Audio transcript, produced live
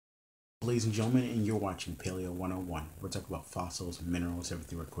Ladies and gentlemen, and you're watching Paleo 101. We're talking about fossils, minerals,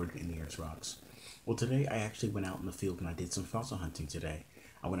 everything recorded in the Earth's rocks. Well, today I actually went out in the field and I did some fossil hunting today.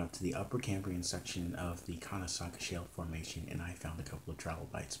 I went up to the Upper Cambrian section of the Consauga Shale Formation and I found a couple of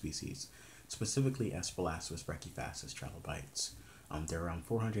trilobite species, specifically Espalassas brachyphasis trilobites. They're around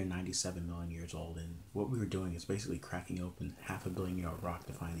 497 million years old, and what we were doing is basically cracking open half a billion year old rock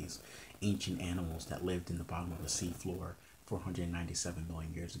to find these ancient animals that lived in the bottom of the sea floor 497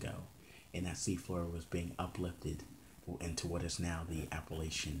 million years ago. And that seafloor was being uplifted into what is now the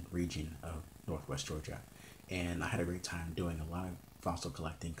Appalachian region of northwest Georgia. And I had a great time doing a lot of fossil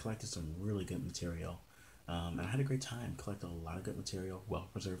collecting, collected some really good material. And I had a great time, collected a lot of good material,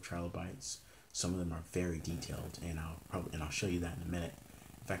 well-preserved trilobites. Some of them are very detailed, and I'll show you that in a minute.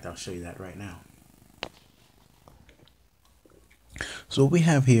 In fact, I'll show you that right now. So what we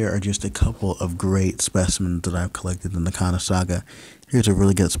have here are just a couple of great specimens that I've collected in the Consauga. Here's a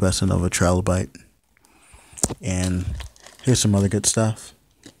really good specimen of a trilobite. And here's some other good stuff.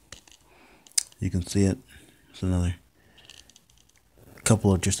 You can see it. It's another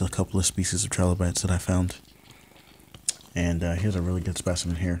couple of species of trilobites that I found. And here's a really good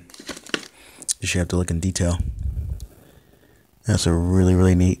specimen here. Just you have to look in detail. That's a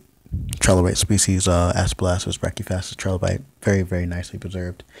really neat trilobite species, Espalassas brachyphasis trilobite, very nicely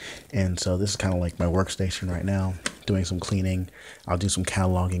preserved. And so this is kind of like my workstation right now, doing some cleaning. I'll do some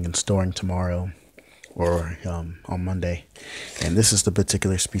cataloging and storing tomorrow or on Monday. And this is the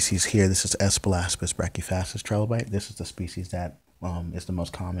particular species here. This is Espalassas brachyphasis trilobite. This is the species that is the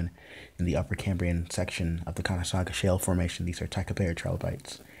most common in the Upper Cambrian section of the Consauga Shale Formation. These are tachypara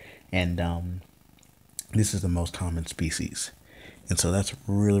trilobites, and this is the most common species. And so that's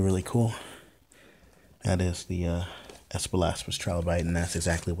really cool. That is the Espalassas trilobite, and that's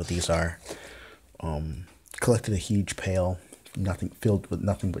exactly what these are. Collected a huge pail, filled with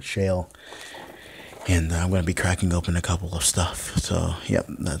nothing but shale, and I'm going to be cracking open a couple of stuff. So, yep,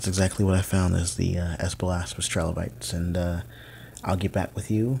 that's exactly what I found is the Espalassas trilobites, and I'll get back with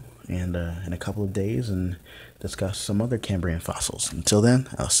you in a couple of days and discuss some other Cambrian fossils. Until then,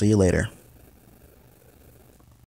 I'll see you later.